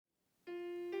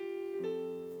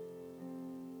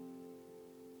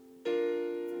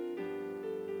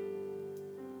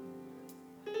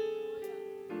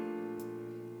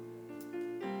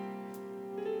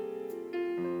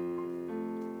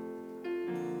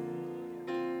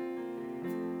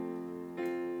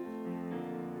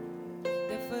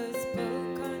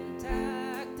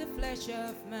flesh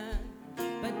of man,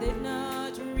 but did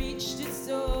not reach the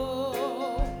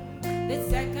soul. The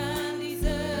second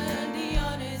listened the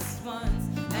honest ones,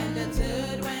 and the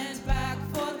third went back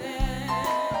for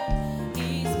them.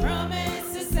 He's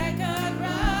promised a second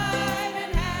ride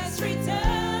and has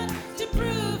returned to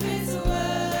prove his word.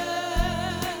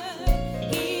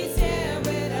 He's here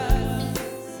with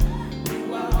us,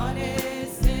 who are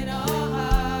honest in our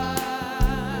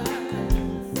hearts.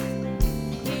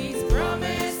 He's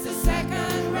promised a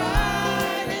second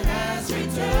ride and has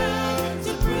returned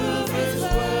to prove his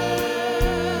word.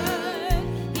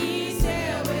 He's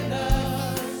here with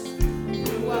us,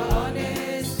 who are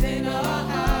honest in our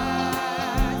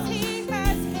hearts. He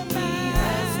has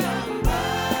come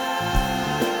back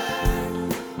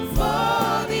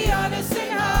for the honest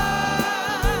in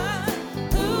heart,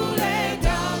 who lay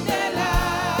down their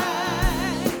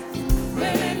lives,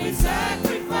 willingly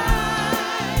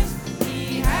sacrifice.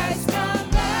 He has come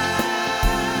back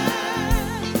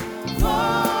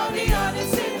for the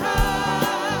honest in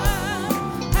heart,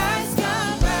 has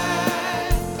come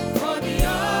back for the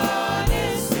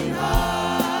honest in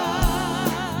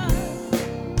heart.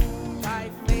 By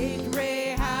faith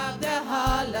Rahab the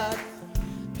harlot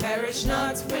perished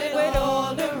not with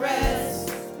all the rest,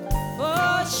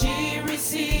 for she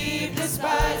received the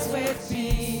spies with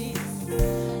peace,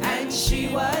 and she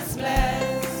was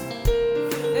blessed.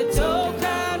 The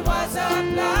token was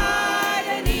applied,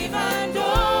 and even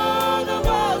though the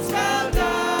walls fell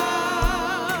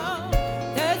down,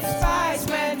 the spies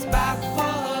went back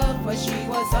for her, for she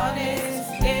was honest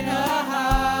in her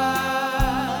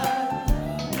heart.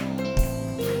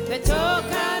 The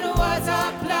token was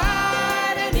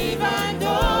applied, and even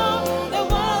though the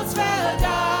walls fell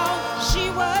down, she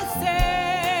was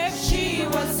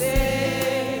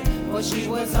saved, for she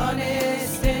was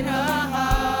honest in her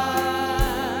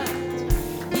heart.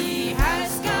 He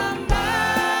has come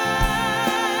back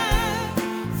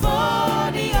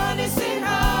for the honest in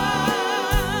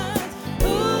heart,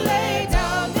 who lay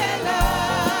down their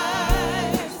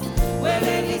lives,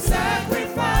 willingly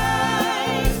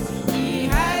sacrifice. He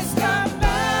has come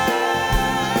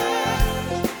back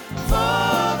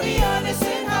for the honest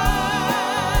in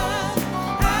heart,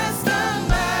 has come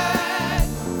back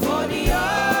for the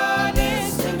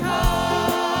honest in heart.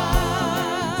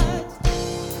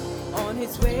 On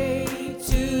his way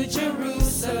to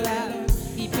Jerusalem,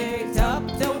 he picked up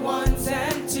the ones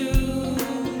and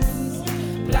twos,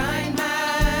 blind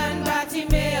man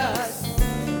Bartimaeus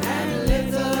and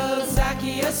little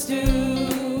Zacchaeus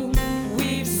too.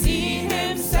 We've seen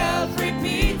himself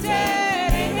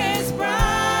repeated in his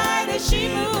bride as she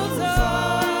moves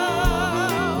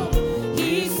on.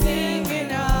 He's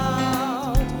singing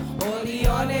out, all the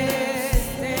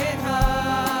honest in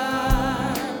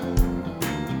heart.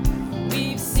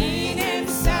 We've seen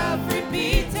himself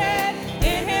repeated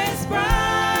in his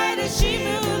bride as she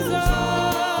moves on.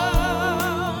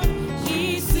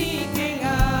 He's seeking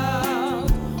out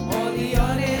all the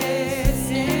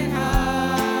honest in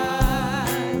heart.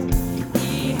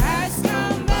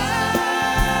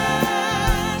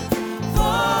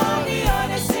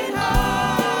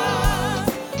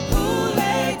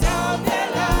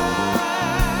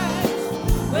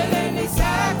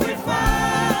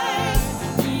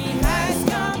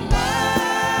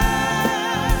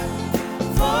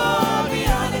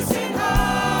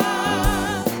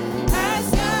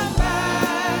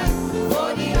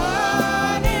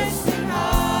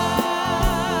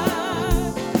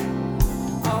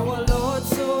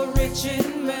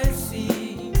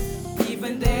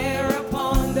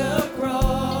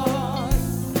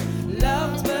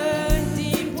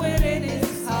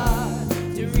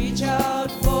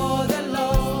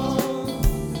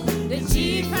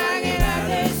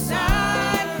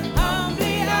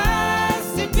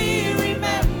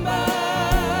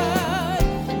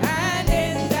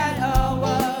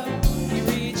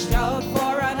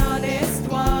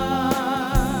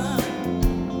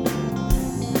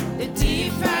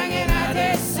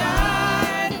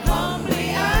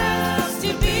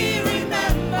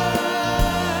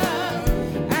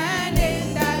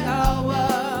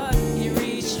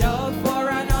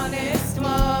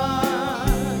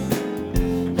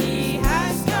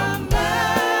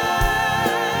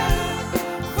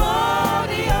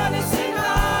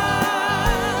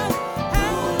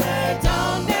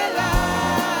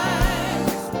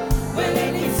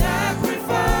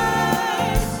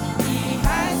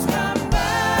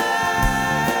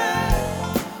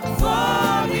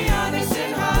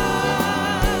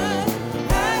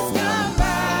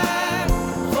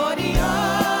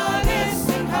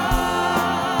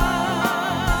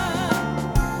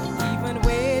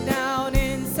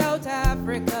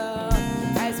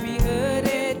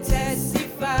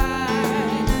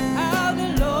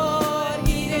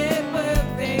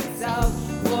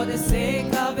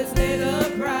 his little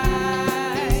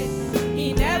bride.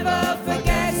 He never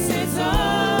forgets his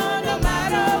own, no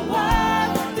matter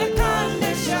what the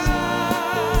condition.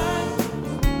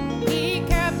 He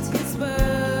kept his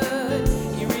word.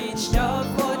 He reached out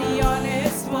for the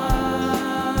honest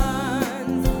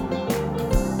ones.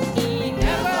 He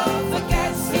never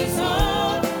forgets his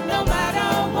own, no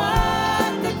matter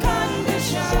what the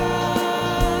condition.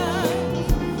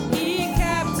 He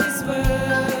kept his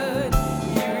word.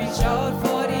 He reached out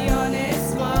for the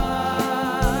honest one.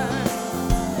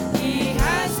 He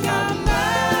has come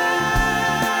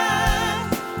back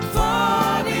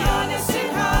for the honest in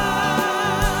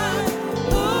heart,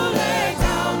 who lay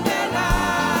down their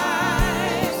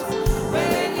lives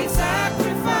willingly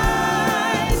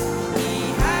sacrifice. He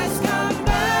has come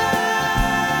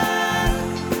back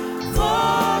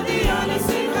for the honest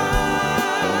in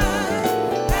heart.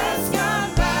 Has come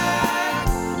back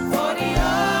for the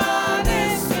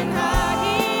honest in heart.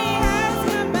 He has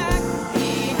come back.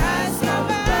 He has come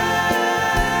back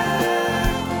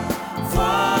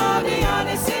for the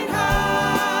honest in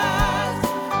heart,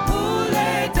 who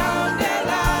lay down their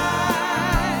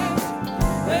lives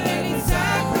willingly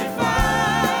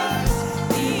sacrifice.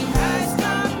 He has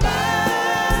come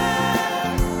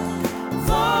back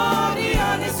for the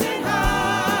honest in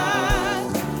heart.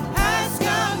 Has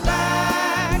come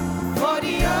back for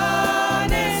the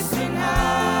honest in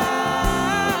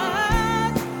heart.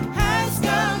 Has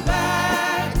come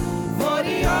back for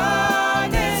the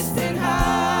honest in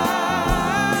heart.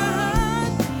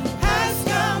 Has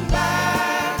come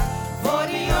back for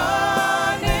the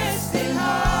honest in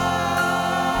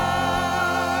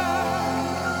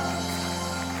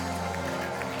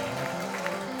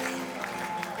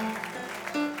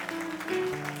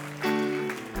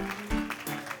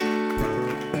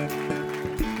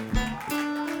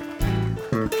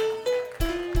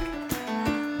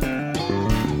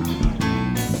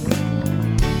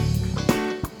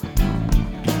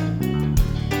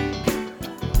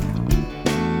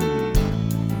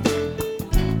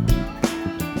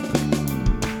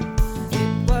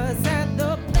It was at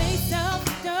the place of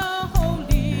the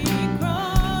Holy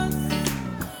Cross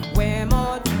where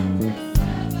more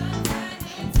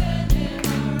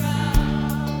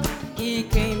he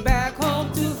came back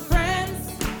home to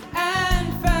friends and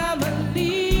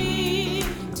family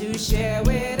to share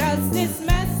with us this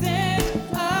message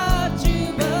of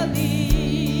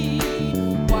Jubilee.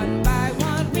 One by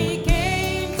one we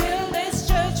came till this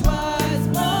church was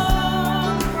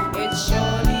born. It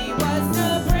surely was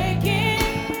the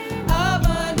breaking of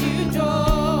a new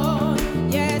dawn.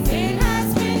 Yes, it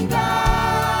has been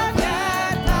God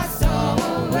that passed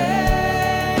away,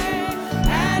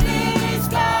 and it is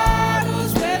God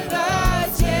who's with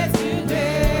us here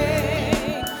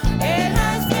today. It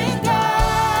has been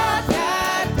God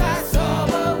that passed away.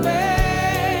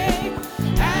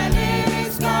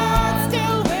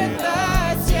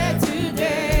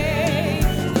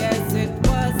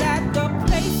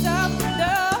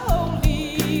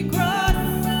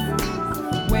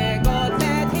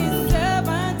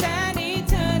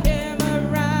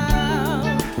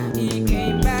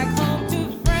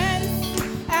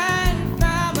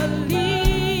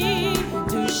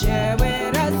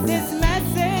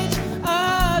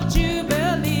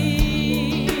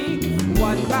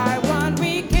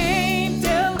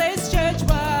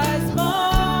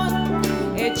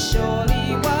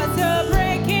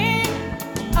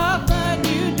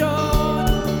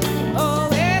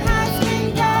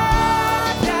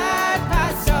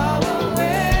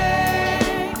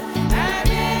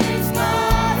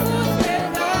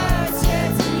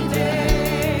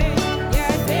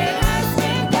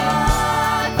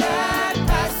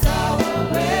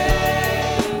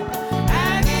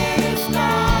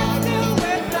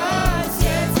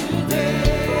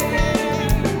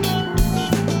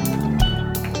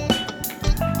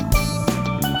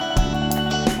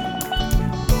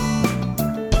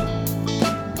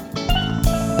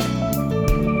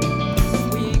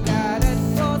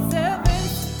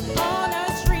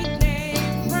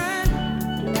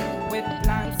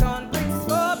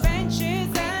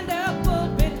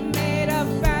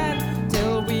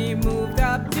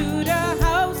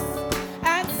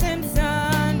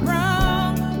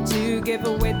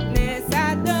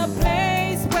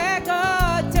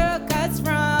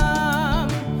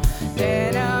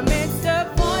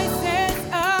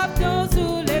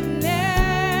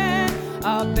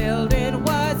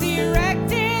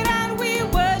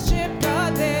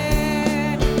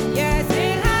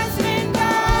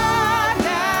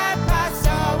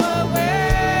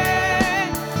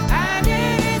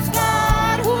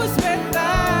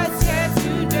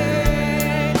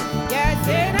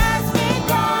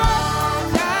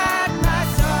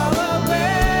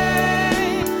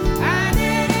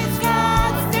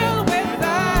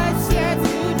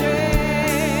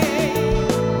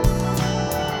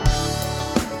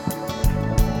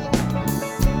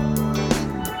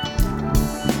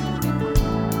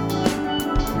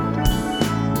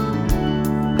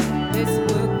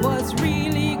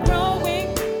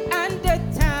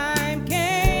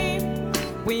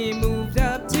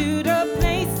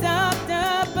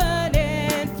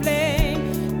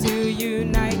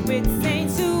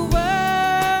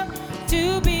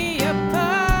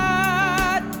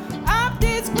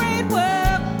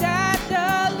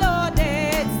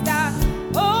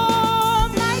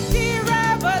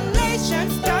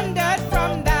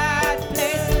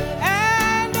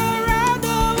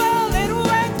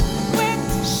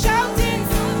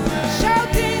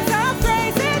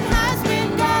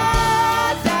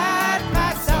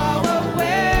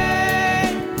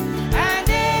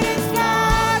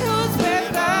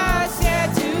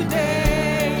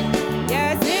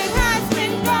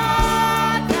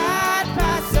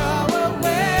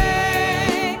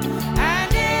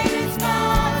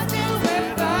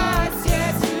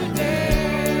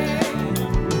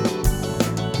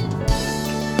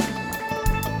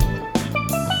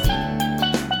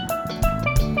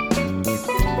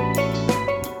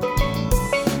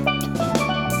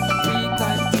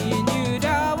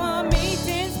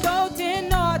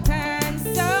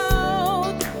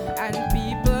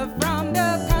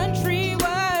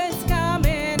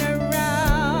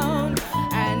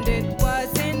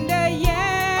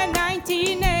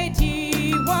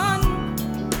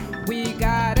 We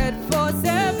gathered for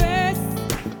service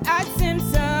at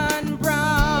Simpson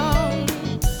Brown.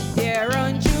 There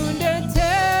on June the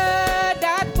 3rd,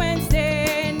 that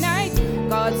Wednesday night,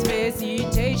 God's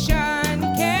visitation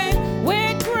came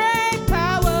with great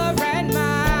power and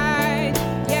might.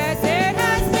 Yes, it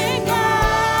has been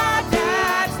God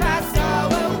that passed our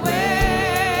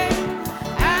way,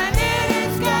 and it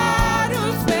is God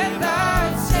who's with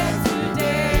us yet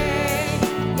today.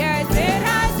 Yes, it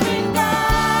has been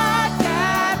God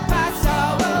that passed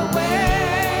our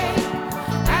way,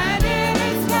 and it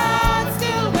is God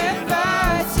still with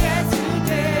us yet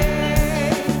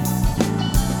today.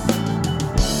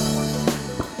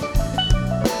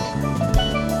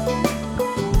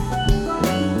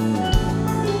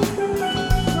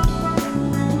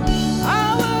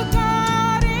 Our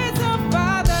God is a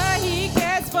Father, He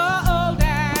cares for old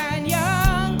and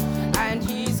young, and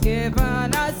He's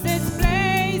given us His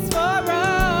place for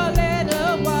our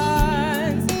little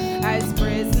ones. As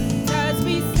prisoners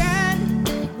we stand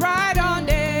right on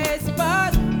this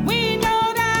bus. We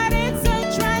know that it's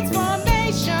a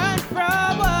transformation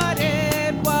from what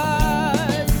it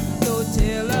was. So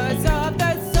tillers of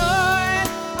the soil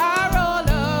are all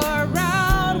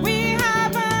around. We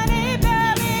have an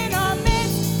Abel in our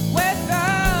midst with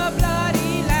the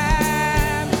bloody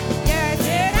lamb. Yes,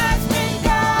 it has been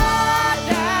God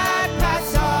that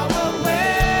passed our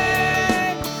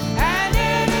way, and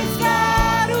it is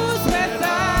God who's with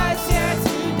us yet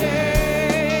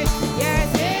today.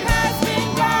 Yes, it has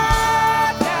been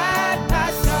God that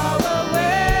passed our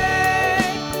way,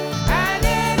 and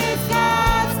it is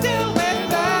God still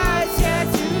with us yet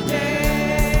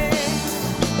today.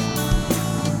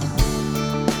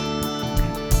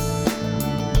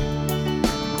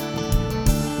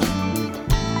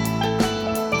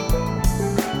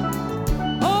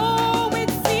 Oh, it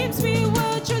seems we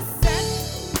were just set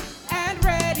and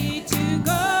ready to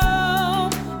go,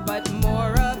 but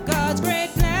more of God's great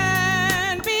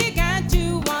plan began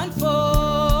to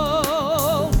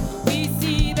unfold. We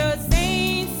see the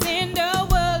saints in the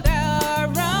world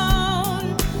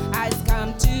around has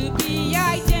come to be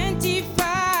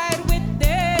identified with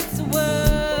this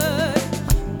word.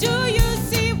 Do you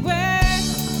see where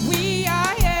we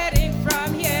are heading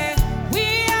from here?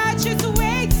 We are just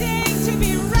waiting to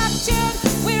be raptured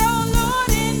with our Lord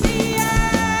in the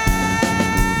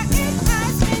air. It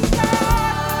has been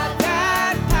God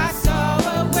that passed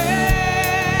our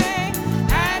way,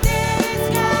 and it is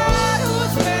God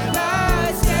who's with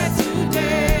us yet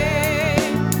today.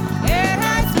 It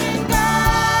has been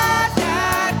God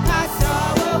that passed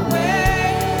our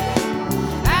way,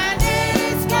 and it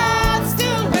is God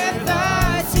still with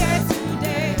us yet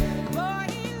today. For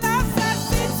He loves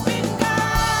us, it's been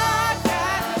God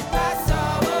that passed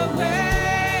our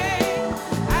way,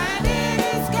 and it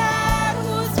is God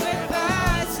who's with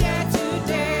us yet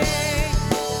today.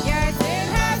 Yes, it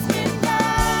has been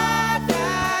God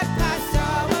that passed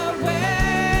our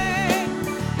way,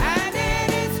 and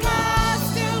it is God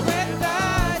still with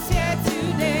us yet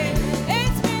today.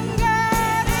 It's been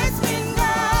God, it's been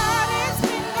God, it's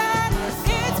been God,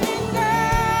 it's been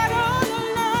God all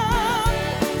along.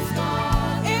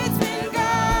 It's been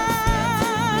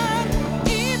God,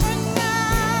 even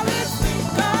now it's been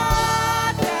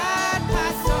God that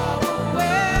passed our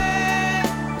way,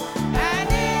 and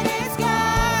it is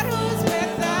God who's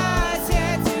with us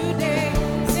yet today.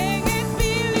 Sing it,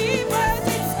 believers,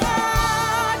 it's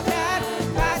God that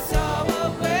passed our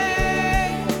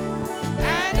way,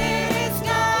 and it is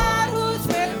God who's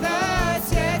with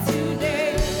us yet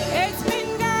today. It's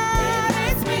been God,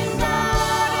 it's been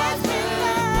God, it's been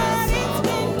God, it's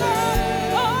been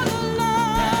God all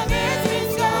along. It's been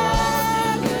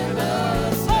God with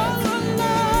us all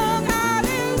along.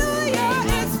 Hallelujah.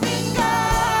 It's been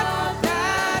God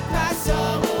that passed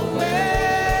our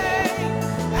way,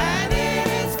 and it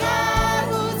is God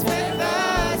who's with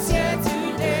us yet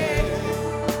today.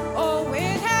 Oh,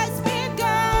 it has been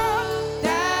God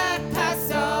that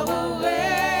passed our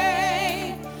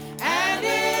way, and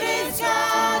it is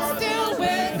God still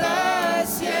with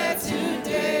us yet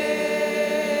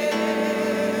today.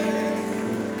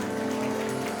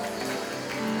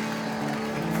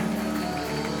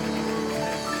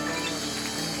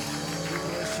 We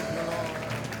worship you, Lord.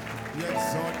 We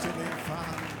exalt your name,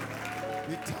 Father.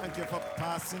 We thank you for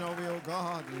passing away, oh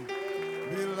God.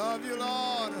 We love you,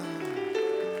 Lord.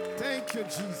 Thank you,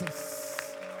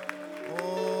 Jesus.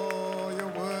 Oh, you're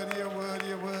worthy, you're worthy,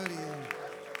 you're worthy.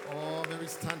 Oh, may we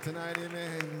stand tonight,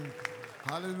 amen.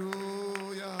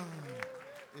 Hallelujah.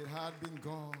 It had been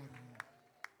God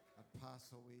that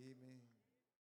passed away, amen.